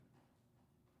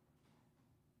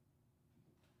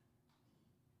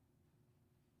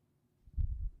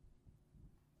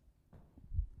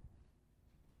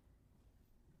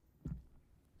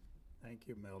Thank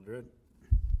you, Mildred.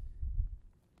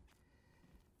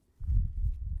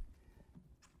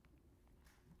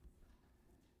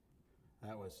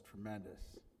 That was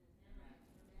tremendous.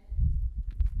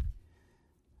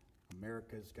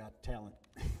 America's Got Talent.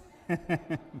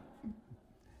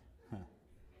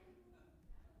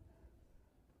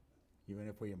 Even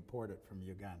if we import it from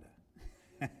Uganda.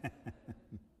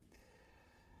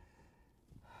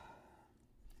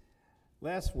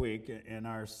 Last week in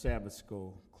our Sabbath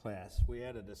school class, we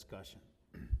had a discussion.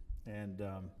 And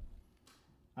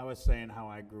I was saying how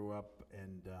I grew up,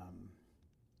 and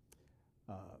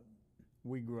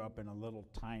we grew up in a little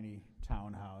tiny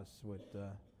townhouse with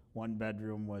one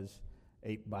bedroom was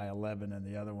 8 by 11 and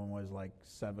the other one was like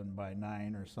 7 by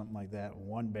 9 or something like that,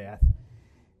 one bath.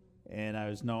 And I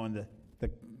was knowing that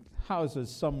the houses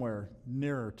somewhere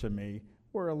nearer to me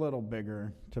were a little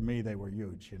bigger. To me, they were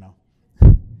huge, you know.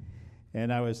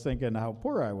 And I was thinking how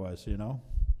poor I was, you know.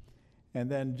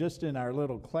 And then just in our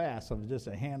little class of just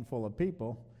a handful of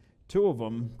people, 2 of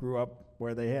them grew up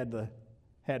where they had to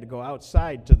go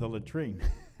outside to the latrine.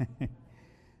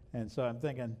 And so I'm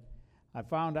thinking, I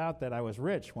found out that I was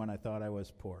rich when I thought I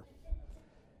was poor.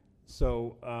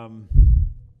 So let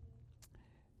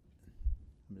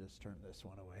me just turn this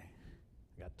one away.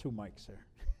 I got 2 mics here.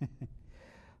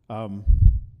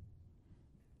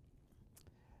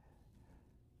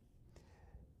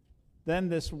 Then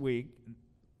this week,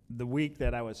 the week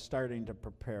that I was starting to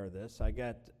prepare this, I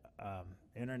got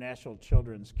International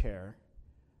Children's Care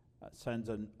sends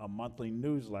a monthly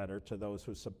newsletter to those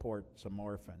who support some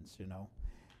orphans, you know.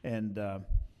 And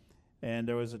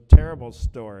there was a terrible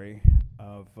story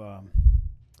of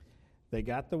they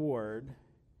got the word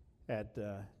at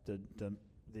the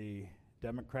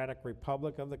Democratic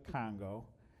Republic of the Congo.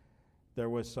 There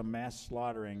was some mass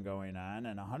slaughtering going on,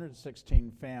 and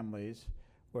 116 families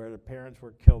where the parents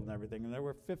were killed and everything, and there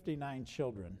were 59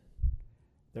 children.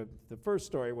 The first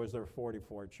story was there were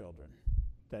 44 children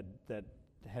that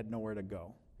had nowhere to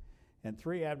go. And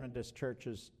 3 Adventist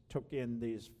churches took in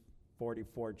these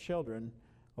 44 children,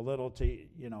 a little to,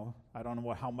 you know, I don't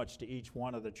know how much to each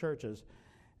one of the churches.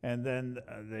 And then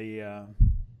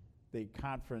the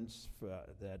conference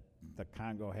that the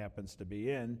Congo happens to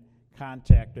be in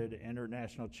contacted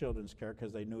International Children's Care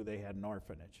because they knew they had an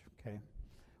orphanage, okay?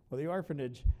 Well, the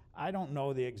orphanage, I don't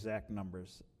know the exact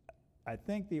numbers. I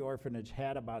think the orphanage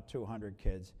had about 200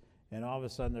 kids, and all of a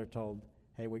sudden they're told,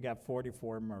 hey, we got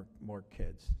 44 more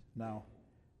kids. Now,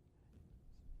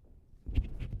 I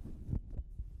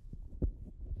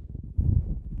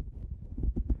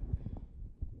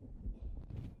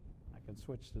can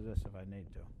switch to this if I need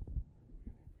to.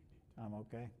 I'm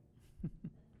okay?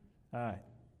 All right.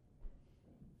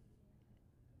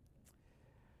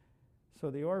 So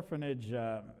the orphanage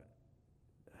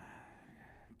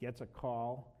gets a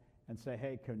call and say,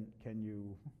 hey, can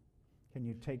you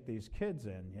take these kids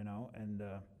in, you know?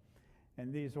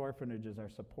 And these orphanages are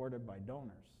supported by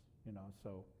donors, you know.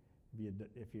 So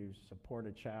if you support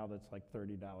a child, it's like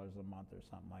 $30 a month or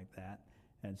something like that.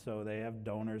 And so they have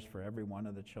donors for every one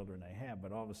of the children they have,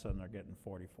 but all of a sudden they're getting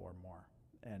 44 more.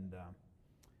 And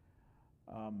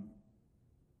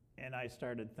I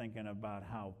started thinking about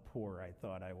how poor I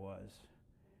thought I was.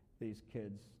 These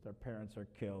kids, their parents are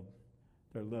killed.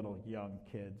 They're little young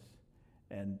kids,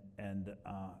 and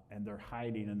they're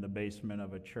hiding in the basement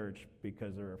of a church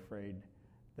because they're afraid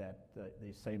that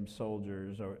these same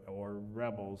soldiers or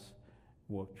rebels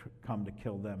will come to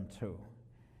kill them too.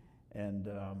 And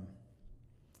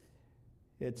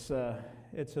it's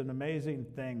an amazing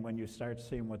thing when you start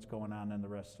seeing what's going on in the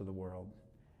rest of the world,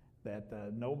 that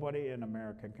nobody in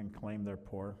America can claim they're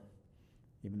poor,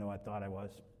 even though I thought I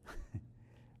was.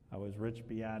 I was rich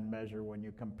beyond measure when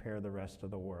you compare the rest of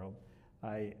the world.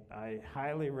 I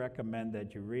highly recommend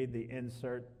that you read the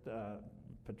insert,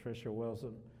 Patricia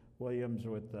Williams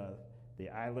with the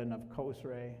island of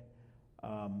Khosrae.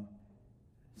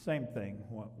 Same thing.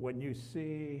 When you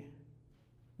see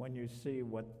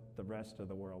what the rest of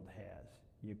the world has,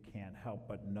 you can't help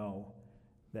but know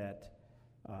that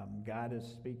God is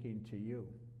speaking to you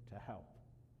to help.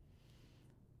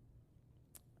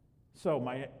 So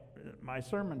my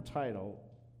sermon title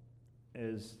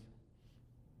is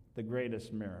The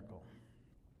Greatest Miracle.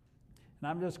 And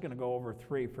I'm just going to go over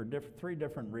 3 for 3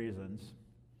 different reasons.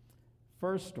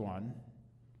 First one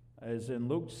is in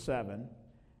Luke 7,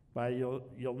 but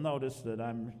you'll notice that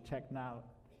I'm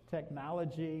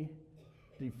technology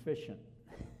deficient.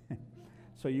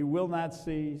 So you will not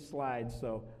see slides,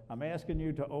 so I'm asking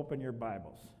you to open your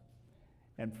Bibles.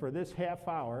 And for this half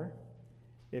hour,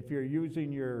 if you're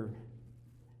using your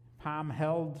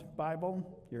palm-held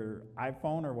Bible, your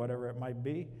iPhone or whatever it might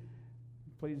be,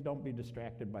 please don't be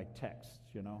distracted by texts,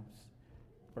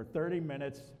 For 30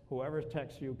 minutes, whoever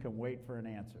texts you can wait for an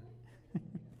answer.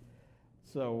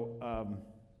 So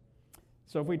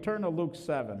if we turn to Luke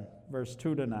 7, verse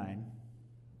 2 to 9.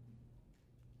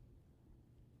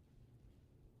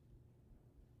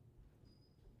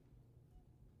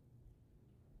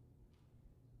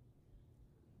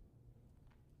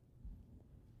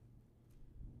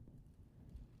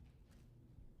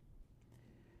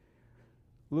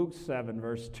 Luke 7,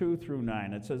 verse 2 through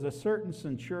 9, it says, "A certain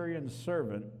centurion's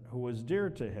servant who was dear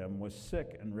to him was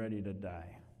sick and ready to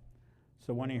die.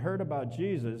 So when he heard about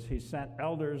Jesus, he sent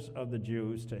elders of the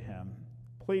Jews to him,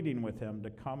 pleading with him to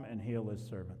come and heal his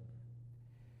servant.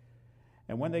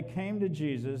 And when they came to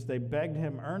Jesus, they begged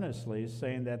him earnestly,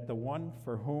 saying that the one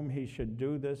for whom he should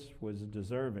do this was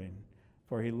deserving,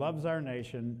 for he loves our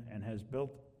nation and has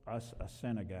built us a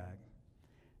synagogue.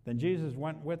 Then Jesus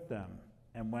went with them.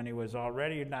 And when he was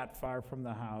already not far from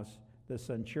the house, the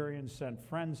centurion sent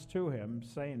friends to him,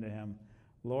 saying to him,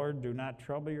 'Lord, do not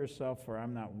trouble yourself, for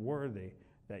I'm not worthy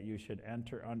that you should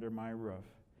enter under my roof.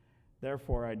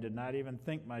 Therefore I did not even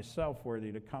think myself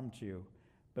worthy to come to you,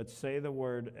 but say the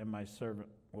word, and my servant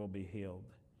will be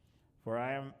healed. For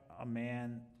I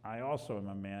also am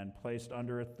a man placed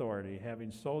under authority,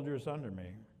 having soldiers under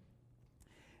me.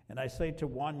 And I say to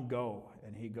one, go,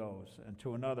 and he goes, and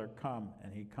to another, come,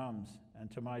 and he comes, and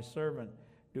to my servant,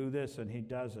 do this, and he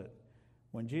does it.'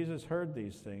 When Jesus heard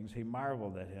these things, he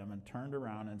marveled at him and turned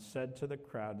around and said to the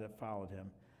crowd that followed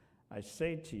him, 'I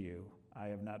say to you, I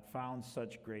have not found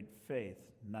such great faith,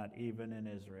 not even in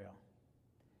Israel.'"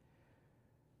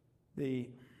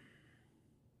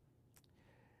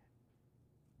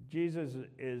 Jesus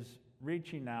is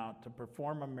reaching out to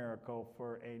perform a miracle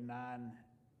for a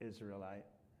non-Israelite,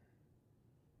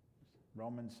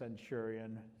 Roman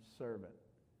centurion servant,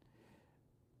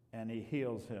 and he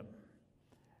heals him.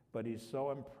 But he's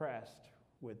so impressed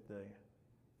with the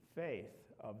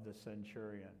faith of the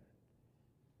centurion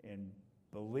in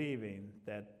believing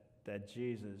that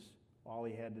Jesus, all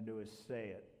he had to do is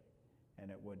say it,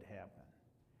 and it would happen.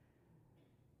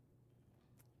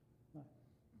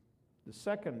 The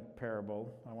second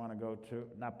parable I want to go to,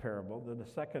 not parable, the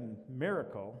second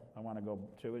miracle I want to go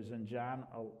to is in John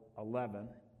 11,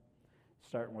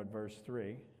 starting with verse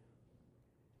 3.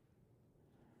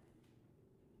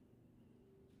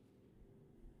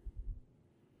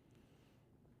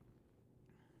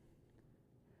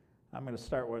 I'm going to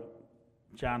start with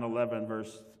John 11,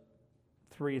 verse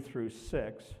 3 through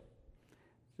 6.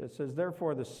 It says,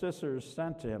 "Therefore the sisters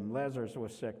sent to him," Lazarus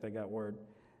was sick, they got word.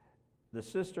 "The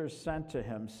sisters sent to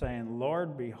him, saying,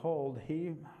 'Lord, behold,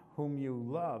 he whom you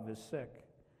love is sick.'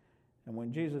 And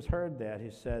when Jesus heard that, he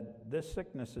said, 'This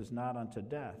sickness is not unto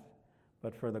death,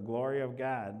 but for the glory of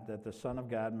God, that the Son of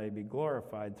God may be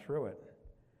glorified through it.'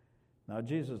 Now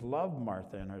Jesus loved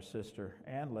Martha and her sister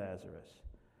and Lazarus.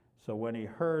 So when he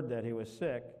heard that he was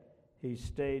sick, he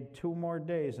stayed 2 more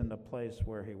days in the place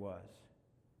where he was."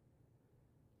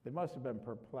 They must have been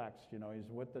perplexed. He's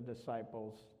with the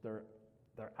disciples. They're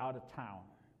out of town.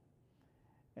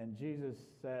 And Jesus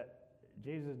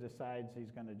decides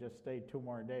he's going to just stay 2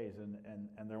 more days.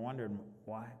 And they're wondering,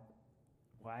 why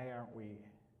aren't we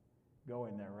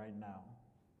going there right now?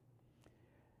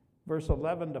 Verse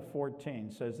 11 to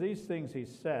 14 says, "These things he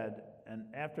said,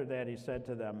 and after that he said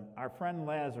to them, 'Our friend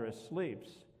Lazarus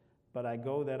sleeps, but I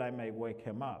go that I may wake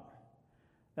him up.'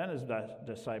 Then his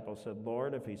disciples said,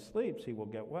 'Lord, if he sleeps, he will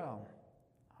get well.'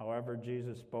 However,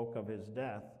 Jesus spoke of his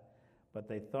death, but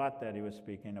they thought that he was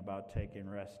speaking about taking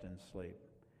rest and sleep.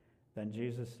 Then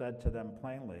Jesus said to them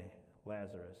plainly,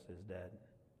 'Lazarus is dead.'"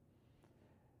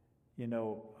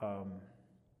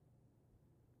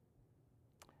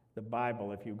 The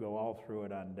Bible, if you go all through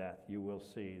it on death, you will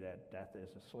see that death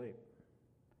is asleep.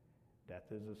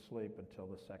 Death is asleep until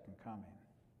the second coming.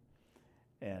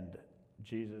 And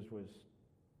Jesus was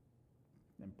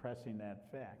impressing that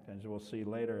fact, as we'll see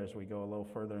later as we go a little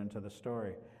further into the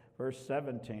story. Verse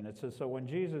 17, it says, "So when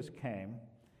Jesus came,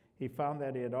 he found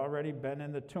that he had already been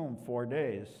in the tomb 4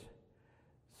 days.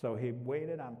 So he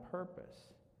waited on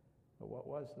purpose." But what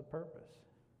was the purpose?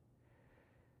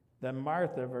 Then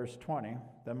Martha, verse 20,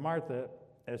 "Then Martha,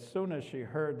 as soon as she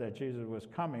heard that Jesus was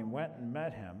coming, went and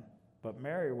met him, but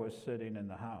Mary was sitting in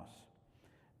the house.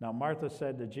 Now Martha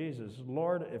said to Jesus,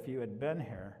 'Lord, if you had been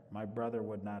here, my brother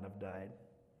would not have died.'"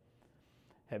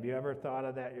 Have you ever thought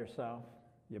of that yourself?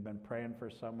 You've been praying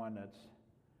for someone that's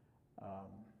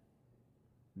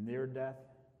near death,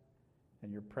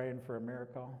 and you're praying for a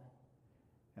miracle,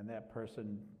 and that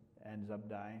person ends up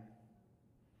dying.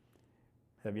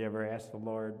 Have you ever asked the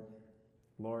Lord,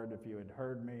 "Lord, if you had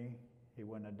heard me, he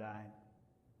wouldn't have died"?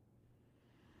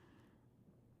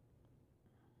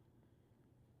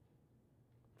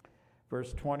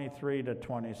 Verse 23 to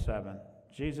 27.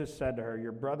 Jesus said to her,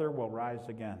 "Your brother will rise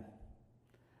again."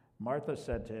 Martha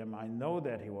said to him, "I know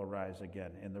that he will rise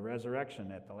again in the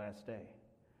resurrection at the last day."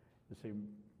 You see,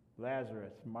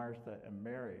 Lazarus, Martha, and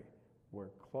Mary were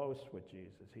close with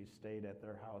Jesus. He stayed at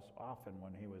their house often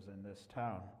when he was in this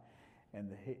town.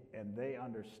 And they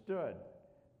understood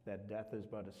that death is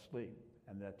but a sleep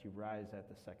and that you rise at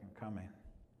the second coming.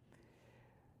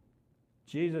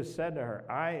 Jesus said to her,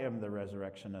 "I am the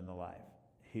resurrection and the life.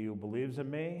 He who believes in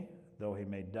me, though he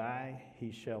may die,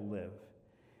 he shall live.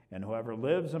 And whoever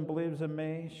lives and believes in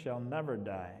me shall never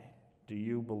die. Do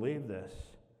you believe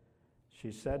this?"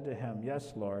 She said to him,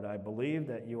 "Yes, Lord, I believe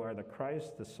that you are the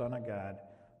Christ, the Son of God,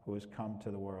 who has come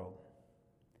to the world."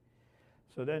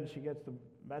 So then she gets the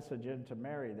message into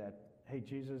Mary that, hey,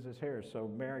 Jesus is here. So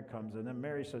Mary comes, and then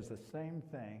Mary says the same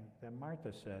thing that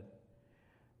Martha said.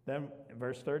 Then,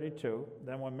 verse 32,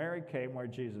 then when Mary came where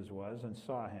Jesus was and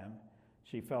saw him,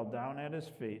 she fell down at his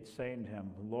feet, saying to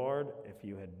him, "Lord, if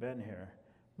you had been here,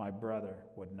 my brother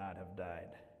would not have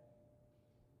died."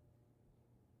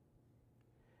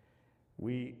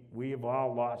 We have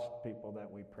all lost people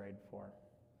that we prayed for.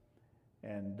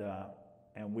 And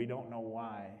we don't know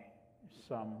why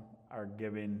some are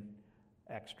giving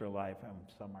extra life and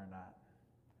some are not.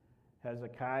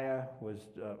 Hezekiah was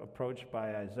approached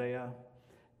by Isaiah,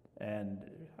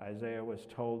 and Isaiah was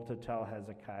told to tell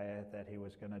Hezekiah that he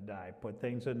was going to die. Put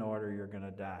things in order, you're going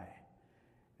to die.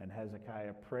 And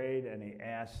Hezekiah prayed, and he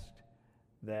asked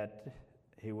that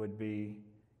he would be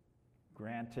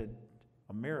granted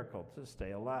a miracle to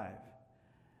stay alive.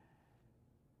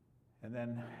 And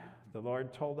then the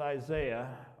Lord told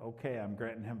Isaiah, okay, I'm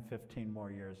granting him 15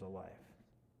 more years of life.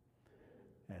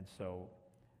 And so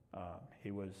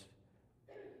he was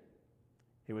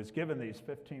given these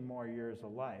 15 more years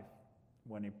of life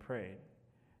when he prayed.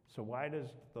 So why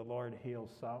does the Lord heal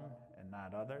some and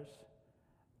not others?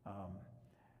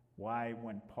 Why,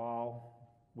 when Paul,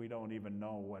 we don't even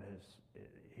know what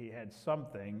he had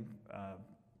something,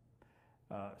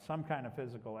 some kind of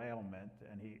physical ailment,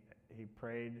 and he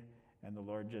prayed, and the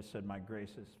Lord just said, "My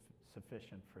grace is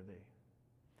sufficient for thee."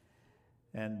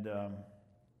 And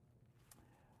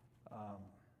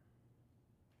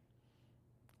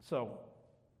so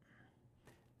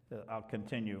I'll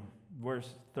continue.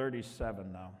 Verse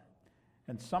 37 now.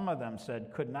 And some of them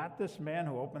said, "Could not this man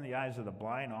who opened the eyes of the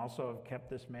blind also have kept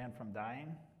this man from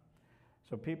dying?"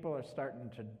 So people are starting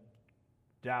to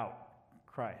doubt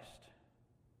Christ.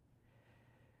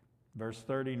 Verse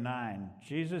 39,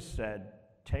 Jesus said,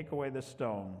 "Take away the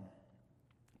stone."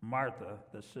 Martha,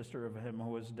 the sister of him who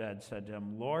was dead, said to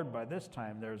him, "Lord, by this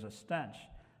time there is a stench,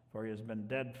 for he has been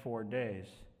dead 4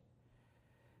 days."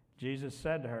 Jesus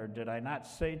said to her, "Did I not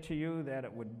say to you that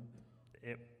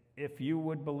if you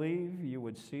would believe, you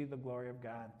would see the glory of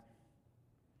God?"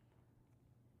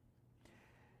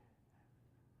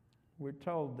 We're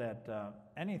told that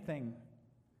anything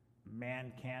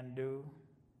man can do,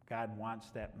 God wants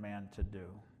that man to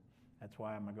do. That's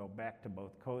why I'm going to go back to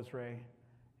both Kozre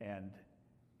and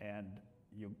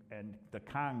the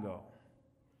Congo.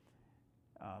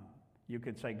 You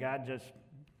could say, God, just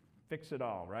fix it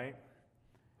all, right?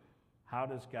 How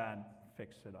does God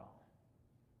fix it all?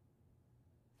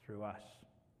 Through us,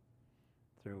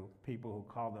 through people who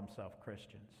call themselves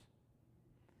Christians.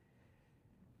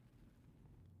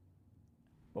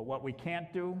 But what we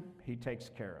can't do, he takes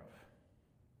care of.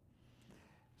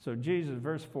 So Jesus,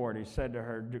 verse 40, said to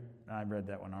her, I read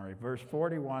that one already, verse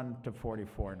 41 to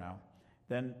 44 now.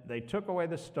 Then they took away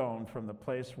the stone from the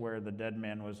place where the dead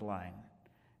man was lying.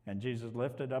 And Jesus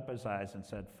lifted up his eyes and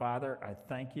said, "Father, I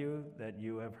thank you that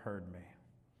you have heard me."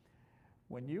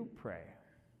 When you pray,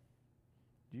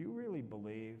 do you really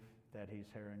believe that he's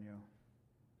hearing you?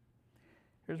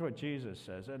 Here's what Jesus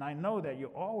says, "And I know that you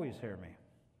always hear me.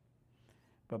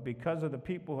 But because of the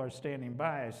people who are standing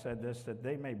by, I said this, that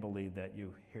they may believe that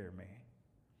you hear me."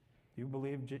 Do you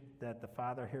believe that the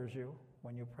Father hears you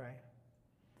when you pray?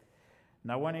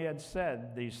 Now when he had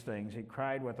said these things, he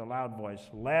cried with a loud voice,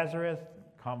 "Lazarus,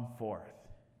 come forth."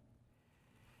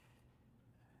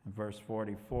 In verse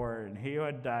 44, and he who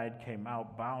had died came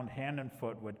out, bound hand and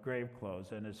foot with grave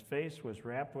clothes, and his face was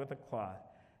wrapped with a cloth.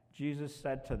 Jesus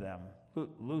said to them,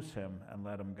 "Loose him and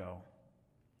let him go."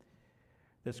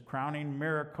 This crowning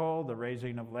miracle, the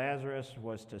raising of Lazarus,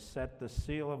 was to set the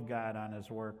seal of God on his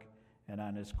work and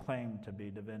on his claim to be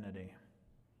divinity.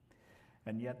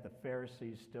 And yet the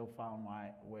Pharisees still found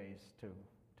ways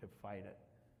to fight it.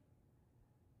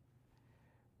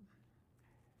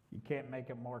 You can't make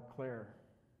it more clear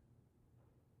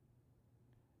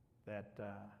that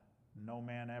no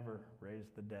man ever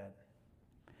raised the dead.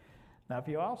 Now, if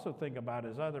you also think about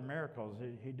his other miracles,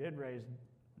 he did raise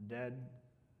dead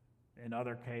in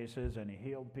other cases, and he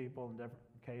healed people in different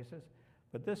cases.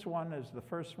 But this one is the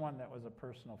first one that was a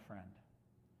personal friend.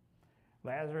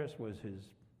 Lazarus was his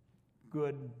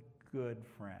good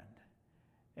friend.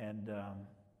 And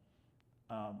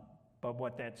but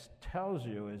what that tells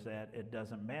you is that it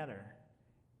doesn't matter.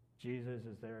 Jesus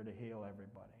is there to heal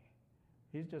everybody.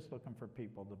 He's just looking for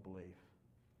people to believe.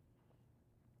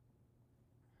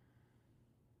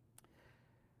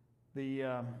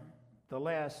 The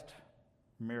last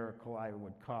miracle, I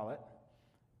would call it,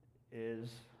 is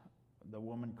the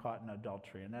woman caught in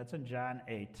adultery, and that's in John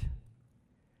 8.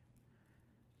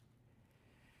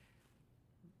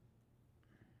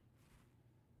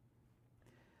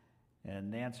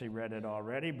 And Nancy read it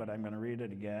already, but I'm going to read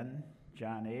it again.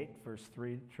 John 8, verse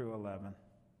 3 through 11. It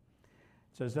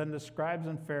says, Then the scribes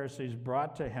and Pharisees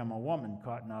brought to him a woman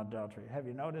caught in adultery. Have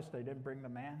you noticed they didn't bring the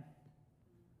man?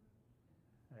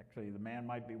 Actually, the man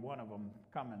might be one of them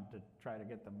coming to try to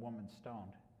get the woman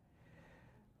stoned.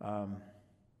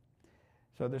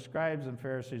 So the scribes and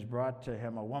Pharisees brought to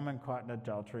him a woman caught in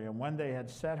adultery, and when they had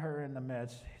set her in the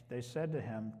midst, they said to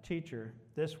him, Teacher,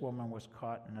 this woman was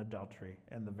caught in adultery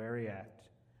in the very act.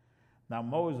 Now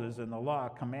Moses in the law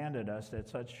commanded us that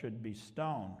such should be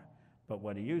stoned, but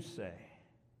what do you say?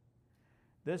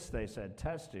 This they said,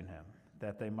 testing him,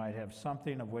 that they might have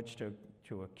something of which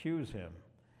to accuse him.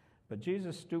 But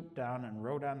Jesus stooped down and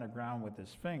wrote on the ground with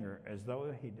his finger as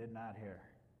though he did not hear.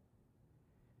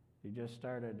 He just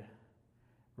started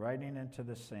writing into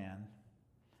the sand,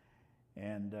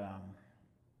 and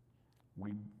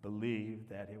we believe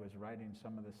that he was writing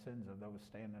some of the sins of those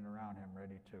standing around him,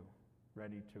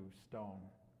 ready to stone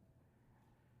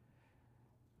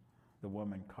the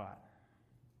woman caught.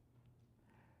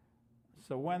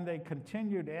 So when they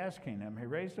continued asking him, he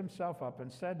raised himself up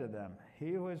and said to them,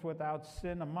 He who is without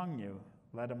sin among you,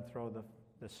 let him throw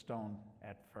the stone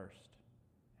at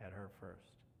her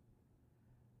first.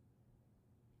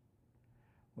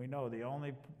 We know the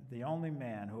only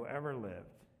man who ever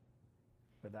lived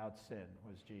without sin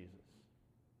was Jesus.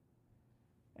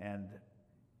 And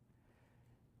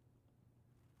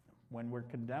when we're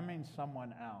condemning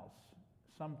someone else,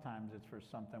 sometimes it's for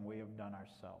something we have done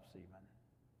ourselves even.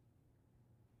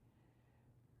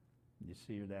 You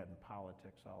see that in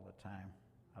politics all the time.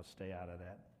 I'll stay out of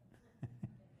that.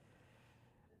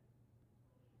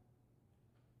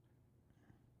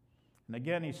 And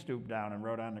again he stooped down and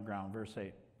wrote on the ground, verse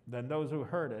 8. Then those who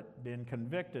heard it, being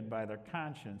convicted by their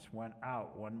conscience, went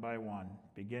out one by one,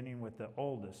 beginning with the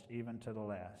oldest even to the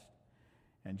last.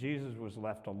 And Jesus was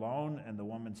left alone, and the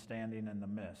woman standing in the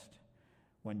midst.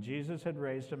 When Jesus had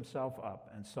raised himself up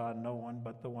and saw no one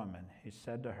but the woman, he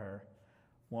said to her,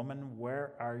 Woman,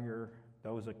 where are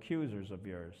those accusers of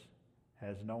yours?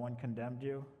 Has no one condemned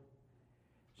you?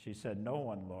 She said, No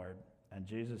one, Lord. And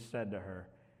Jesus said to her,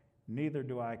 Neither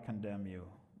do I condemn you.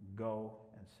 Go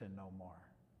and sin no more.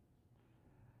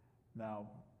 Now,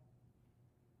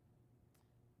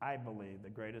 I believe the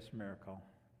greatest miracle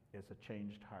is a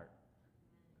changed heart.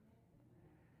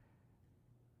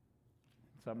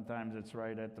 Sometimes it's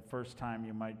right at the first time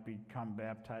you might become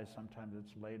baptized. Sometimes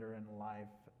it's later in life,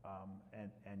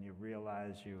 and you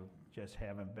realize you just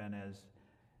haven't been as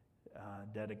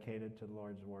dedicated to the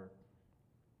Lord's work.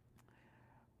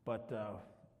 But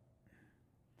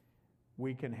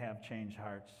we can have changed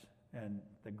hearts, and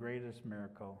the greatest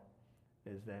miracle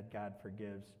is that God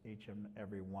forgives each and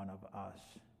every one of us,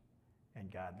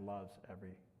 and God loves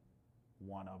every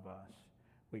one of us.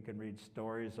 We can read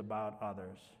stories about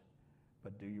others,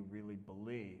 but do you really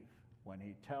believe when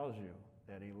he tells you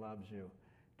that he loves you?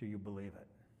 Do you believe it?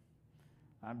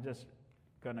 I'm just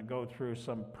going to go through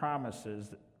some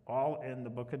promises, all in the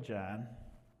book of John,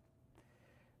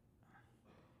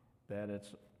 that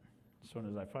it's as soon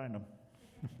as I find them.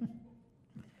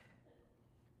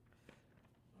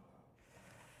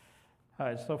 All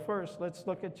right, so first, let's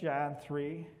look at John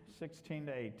 3, 16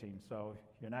 to 18. So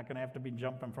you're not going to have to be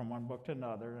jumping from one book to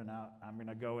another, and I'm going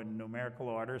to go in numerical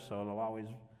order, so it'll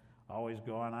always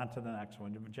go on to the next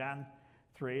one. John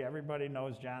 3, everybody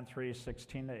knows John 3,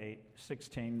 16 to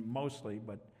 16 mostly,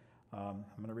 but I'm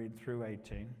going to read through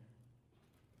 18.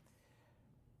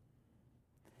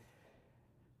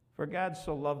 For God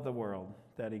so loved the world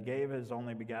that he gave his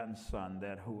only begotten Son,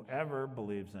 that whoever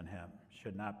believes in him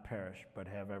should not perish, but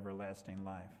have everlasting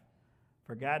life.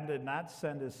 For God did not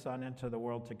send his Son into the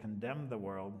world to condemn the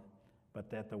world, but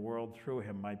that the world through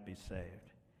him might be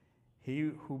saved.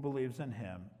 He who believes in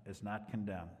him is not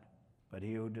condemned, but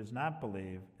he who does not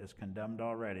believe is condemned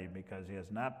already, because he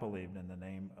has not believed in the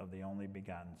name of the only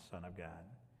begotten Son of God.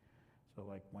 So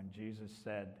like when Jesus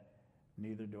said,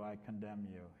 neither do I condemn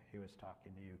you. He was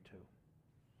talking to you too.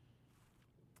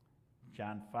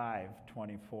 John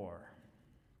 5:24.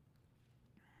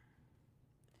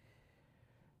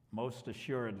 Most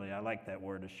assuredly, I like that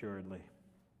word assuredly.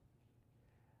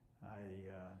 I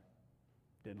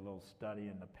did a little study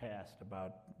in the past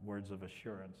about words of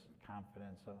assurance,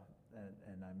 confidence,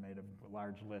 and I made a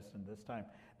large list. And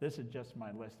this is just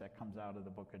my list that comes out of the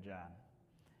book of John.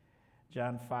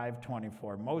 John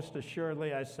 5:24. Most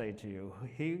assuredly I say to you,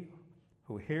 he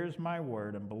who hears my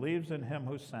word and believes in him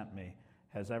who sent me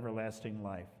has everlasting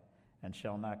life, and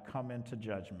shall not come into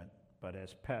judgment, but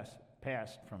has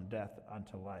passed from death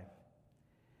unto life.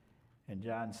 In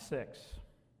John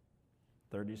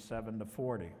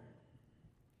 6:37-40.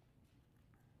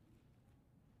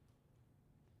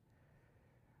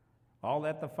 All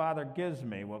that the Father gives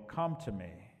me will come to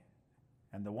me,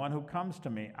 and the one who comes to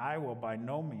me I will by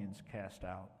no means cast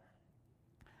out.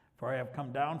 For I have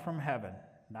come down from heaven,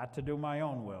 not to do my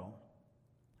own will,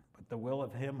 but the will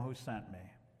of him who sent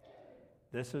me.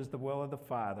 This is the will of the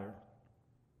Father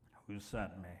who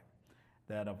sent me,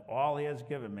 that of all he has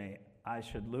given me I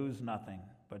should lose nothing,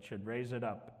 but should raise it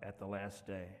up at the last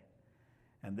day.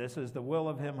 And this is the will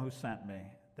of him who sent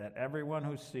me, that everyone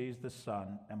who sees the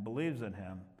Son and believes in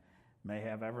him may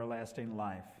have everlasting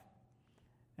life,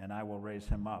 and I will raise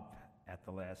him up at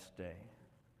the last day.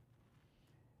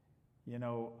 You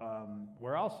know,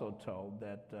 we're also told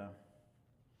that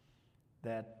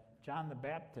John the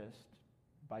Baptist,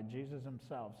 by Jesus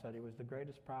himself, said he was the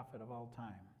greatest prophet of all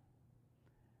time.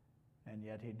 And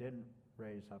yet he didn't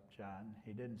raise up John.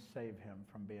 He didn't save him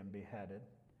from being beheaded.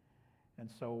 And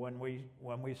so when we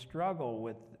struggle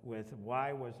with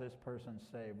why was this person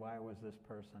saved, why was this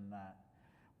person not,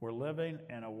 we're living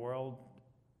in a world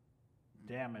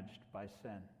damaged by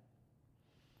sin.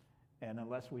 And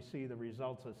unless we see the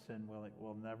results of sin,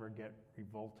 we'll never get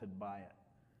revolted by it.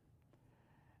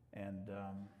 And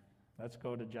let's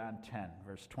go to John 10,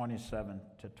 verse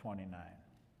 27-29.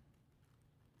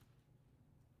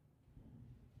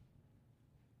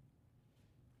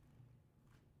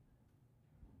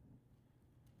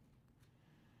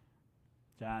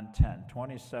 John 10,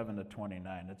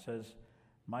 27-29. It says,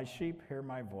 "My sheep hear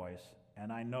my voice,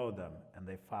 and I know them, and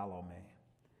they follow me.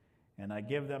 And I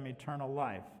give them eternal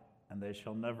life, and they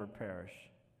shall never perish.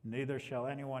 Neither shall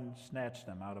anyone snatch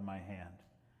them out of my hand.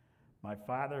 My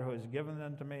Father who has given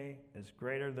them to me is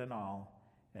greater than all,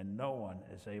 and no one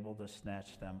is able to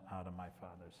snatch them out of my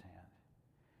Father's hand."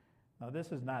 Now,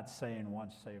 this is not saying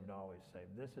once saved, always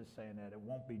saved. This is saying that it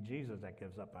won't be Jesus that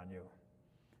gives up on you.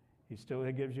 He still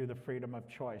gives you the freedom of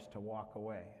choice to walk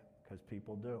away, because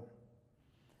people do.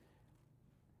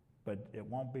 But it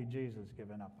won't be Jesus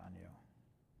giving up on you.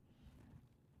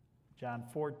 John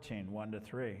 14,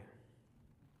 1-3.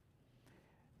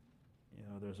 You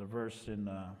know, there's a verse in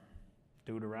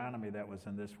Deuteronomy that was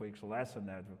in this week's lesson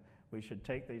that we should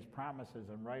take these promises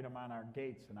and write them on our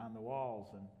gates and on the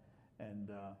walls. And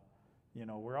you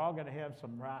know, we're all going to have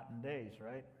some rotten days,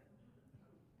 right?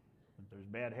 There's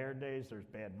bad hair days, there's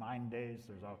bad mind days,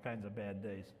 there's all kinds of bad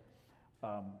days.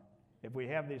 If we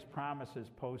have these promises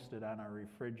posted on our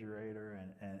refrigerator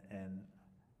and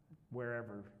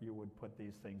wherever you would put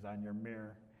these things, on your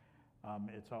mirror,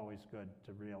 it's always good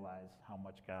to realize how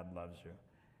much God loves you.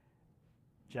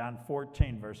 John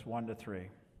 14, verse 1-3.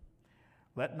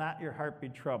 "Let not your heart be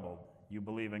troubled. You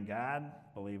believe in God,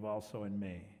 believe also in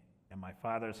me. In my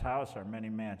Father's house are many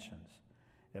mansions.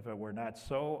 If it were not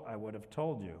so, I would have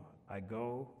told you. I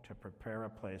go to prepare a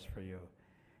place for you.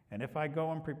 And if I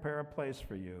go and prepare a place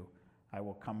for you, I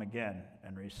will come again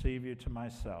and receive you to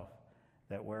myself,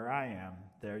 that where I am,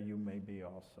 there you may be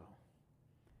also."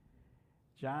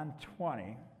 John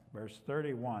 20, verse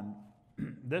 31.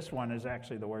 This one is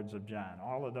actually the words of John.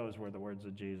 All of those were the words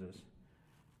of Jesus.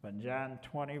 But John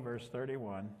 20, verse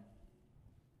 31.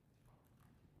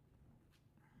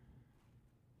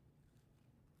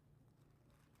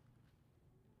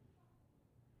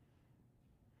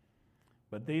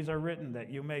 "But these are written that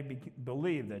you may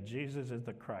believe that Jesus is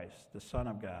the Christ, the Son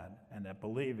of God, and that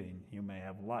believing you may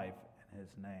have life in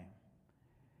his name."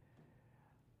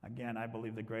 Again, I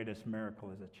believe the greatest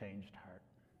miracle is a changed heart.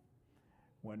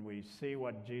 When we see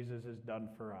what Jesus has done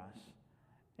for us,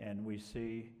 and we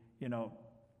see, you know,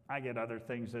 I get other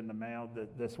things in the mail.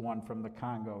 This one from the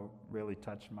Congo really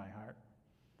touched my heart.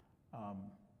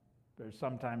 There's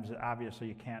sometimes, obviously,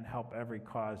 you can't help every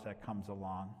cause that comes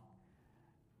along.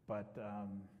 But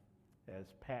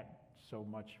as Pat so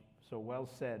well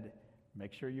said,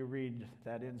 make sure you read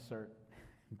that insert.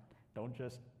 Don't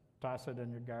just toss it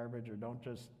in your garbage, or don't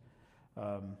just...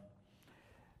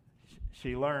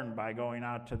 She learned by going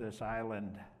out to this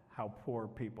island how poor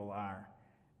people are,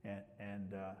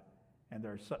 and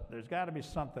there's got to be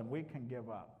something we can give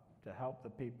up to help the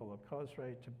people of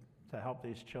Kosrae, to help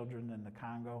these children in the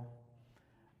Congo.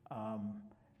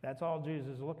 That's all Jesus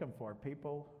is looking for,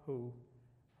 people who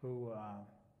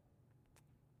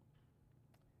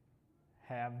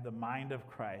have the mind of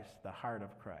Christ, the heart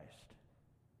of Christ.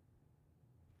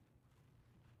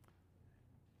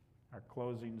 Our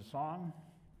closing song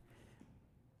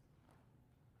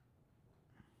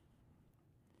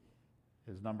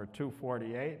is number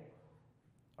 248,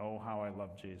 Oh, How I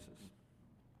Love Jesus.